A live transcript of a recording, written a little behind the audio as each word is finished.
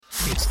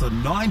It's the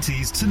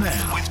 90s to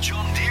now with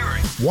John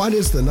Deering. What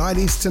is the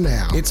 90s to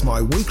now? It's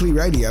my weekly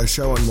radio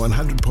show on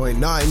 100.9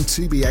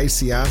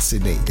 2BACR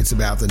Sydney. It's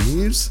about the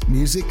news,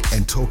 music,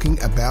 and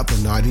talking about the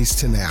 90s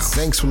to now.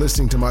 Thanks for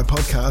listening to my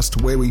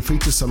podcast where we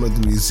feature some of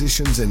the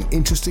musicians and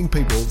interesting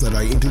people that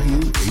I interview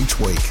each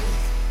week.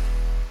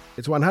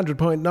 It's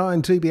 100.9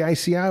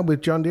 2BACR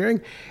with John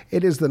Deering.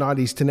 It is the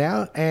 90s to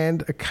now,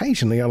 and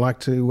occasionally I like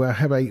to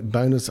have a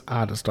bonus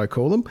artist, I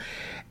call them.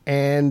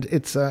 And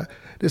it's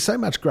there's so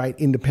much great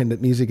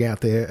independent music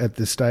out there at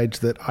this stage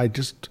that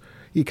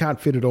you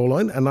can't fit it all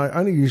in, and I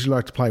only usually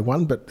like to play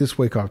one, but this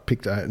week I've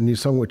picked a new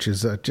song which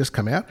has just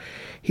come out.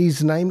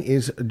 His name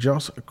is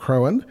Josh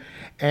Crowan,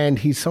 and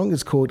his song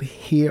is called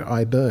Here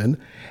I Burn,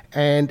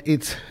 and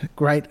it's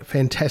great,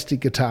 fantastic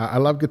guitar. I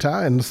love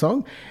guitar and the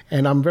song,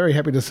 and I'm very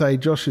happy to say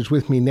Josh is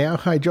with me now.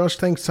 Hey Josh,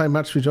 thanks so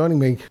much for joining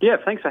me. Yeah,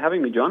 thanks for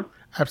having me, John.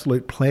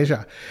 Absolute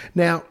pleasure.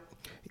 Now,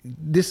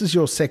 this is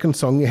your second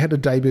song. You had a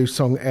debut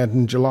song out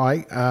in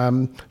July.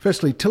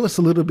 Firstly, tell us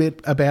a little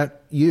bit about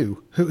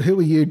you. Who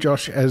are you,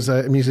 Josh, as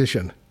a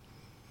musician?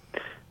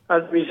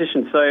 As a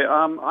musician, so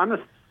I'm a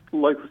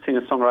local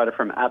singer-songwriter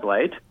from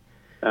Adelaide.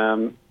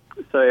 So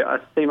I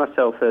see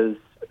myself as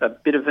a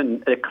bit of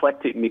an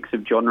eclectic mix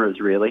of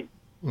genres, really.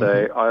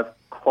 So I have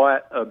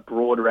quite a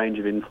broad range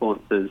of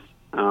influences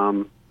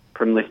from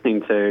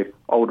listening to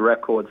old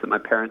records that my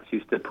parents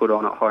used to put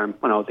on at home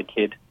when I was a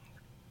kid.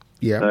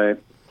 Yeah.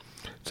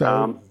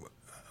 So,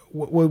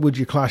 what would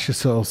you class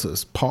yourselves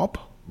as? Pop,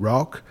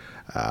 rock,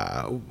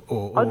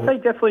 or I'd say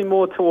definitely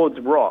more towards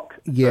rock.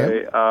 Yeah.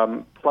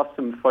 So, plus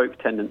some folk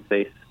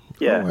tendencies.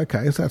 Yeah. Oh,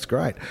 okay, so that's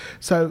great.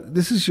 So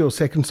this is your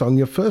second song.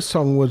 Your first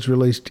song was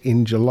released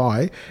in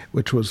July,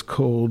 which was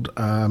called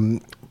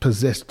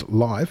 "Possessed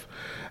Life."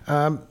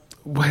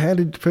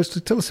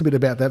 First, tell us a bit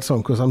about that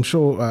song, because I'm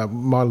sure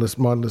my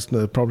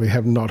listener probably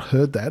have not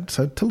heard that.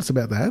 So tell us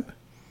about that.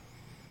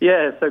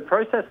 Yeah, so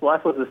Process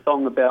Life was a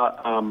song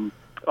about,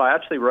 I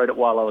actually wrote it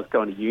while I was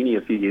going to uni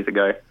a few years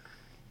ago,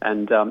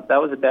 and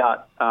that was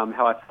about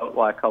how I felt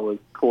like I was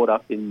caught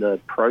up in the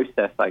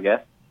process, I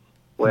guess,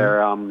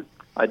 where I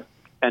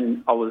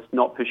was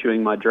not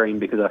pursuing my dream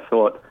because I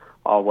thought,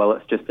 oh, well,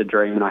 it's just a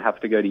dream and I have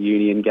to go to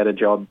uni and get a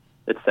job,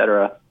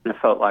 etc. And I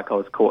felt like I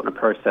was caught in a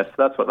process. So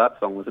that's what that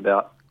song was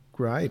about.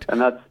 Great.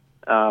 And that's,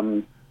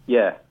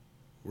 yeah.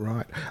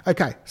 Right.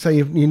 Okay, so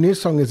your new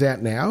song is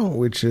out now,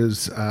 which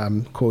is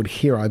called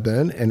Here I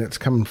Burn, and it's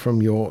coming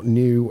from your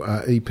new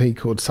EP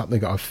called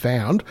Something I've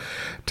Found.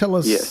 Tell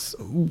us, yes.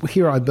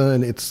 Here I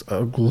Burn, it's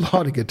a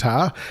lot of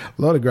guitar,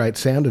 a lot of great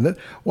sound in it.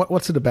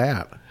 What's it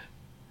about?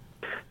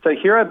 So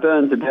Here I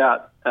Burn's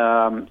about,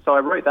 so I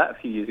wrote that a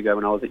few years ago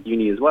when I was at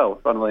uni as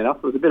well, funnily enough.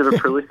 It was a bit of a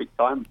prolific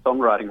time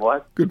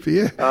songwriting-wise. Good for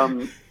you.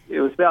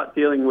 It was about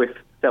dealing with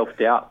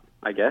self-doubt,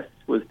 I guess,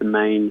 was the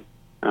main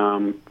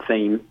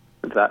theme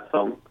of that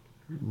song.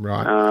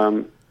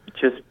 Right.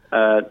 Just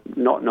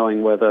not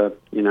knowing whether,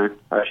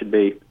 I should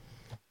be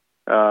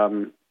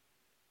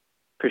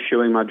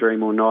pursuing my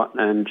dream or not,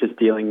 and just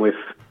dealing with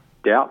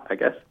doubt, I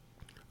guess.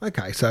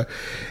 Okay, so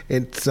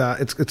it's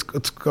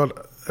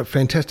got a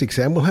fantastic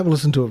sound. We'll have a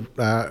listen to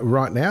it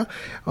right now.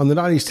 On the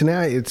 90s to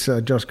now, it's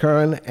Josh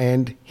Crowan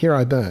and Here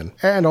I Burn.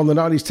 And on the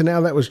 90s to now,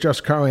 that was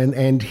Josh Crowan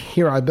and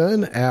Here I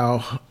Burn,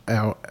 our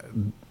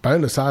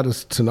bonus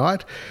artist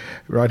tonight,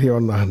 right here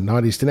on the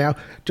 90s to now.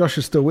 Josh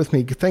is still with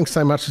me. Thanks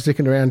so much for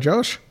sticking around,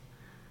 Josh.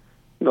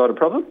 Not a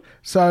problem.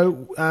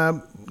 So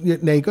now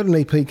you've got an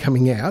EP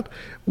coming out.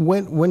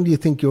 When do you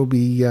think you'll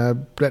be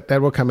that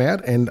will come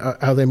out, and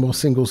are there more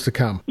singles to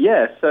come?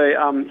 Yeah, so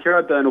Here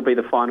I Burn will be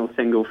the final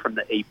single from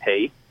the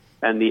EP,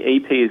 and the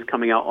EP is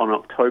coming out on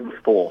October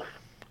 4th.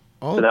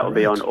 Oh, so that will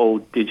be on all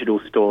digital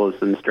stores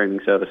and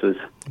streaming services.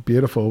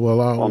 Beautiful. Well,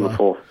 on the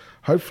 4th.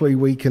 Hopefully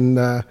we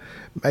can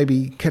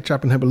maybe catch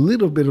up and have a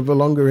little bit of a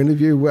longer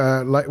interview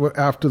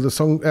after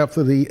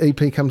the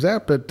EP comes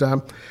out. But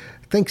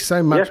thanks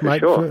so much,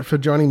 mate, for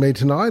joining me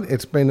tonight.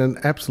 It's been an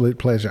absolute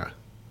pleasure.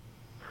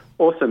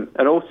 Awesome.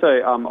 And also,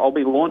 I'll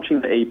be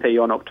launching the EP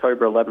on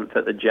October 11th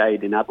at the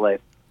Jade in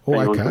Adelaide. Oh,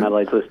 anyone from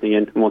Adelaide's listening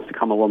in and wants to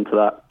come along to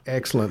that.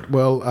 Excellent.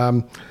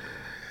 Well,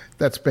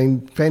 that's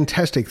been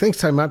fantastic. Thanks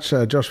so much,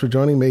 Josh, for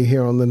joining me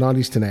here on the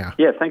 90s to Now.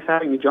 Yeah, thanks for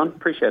having me, John.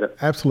 Appreciate it.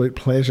 Absolute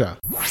pleasure.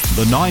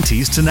 The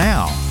 90s to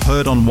Now,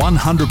 heard on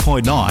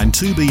 100.9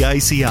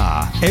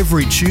 2BACR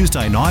every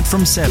Tuesday night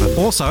from 7.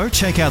 Also,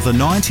 check out the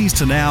 90s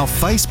to Now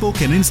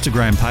Facebook and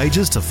Instagram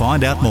pages to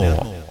find out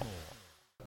more.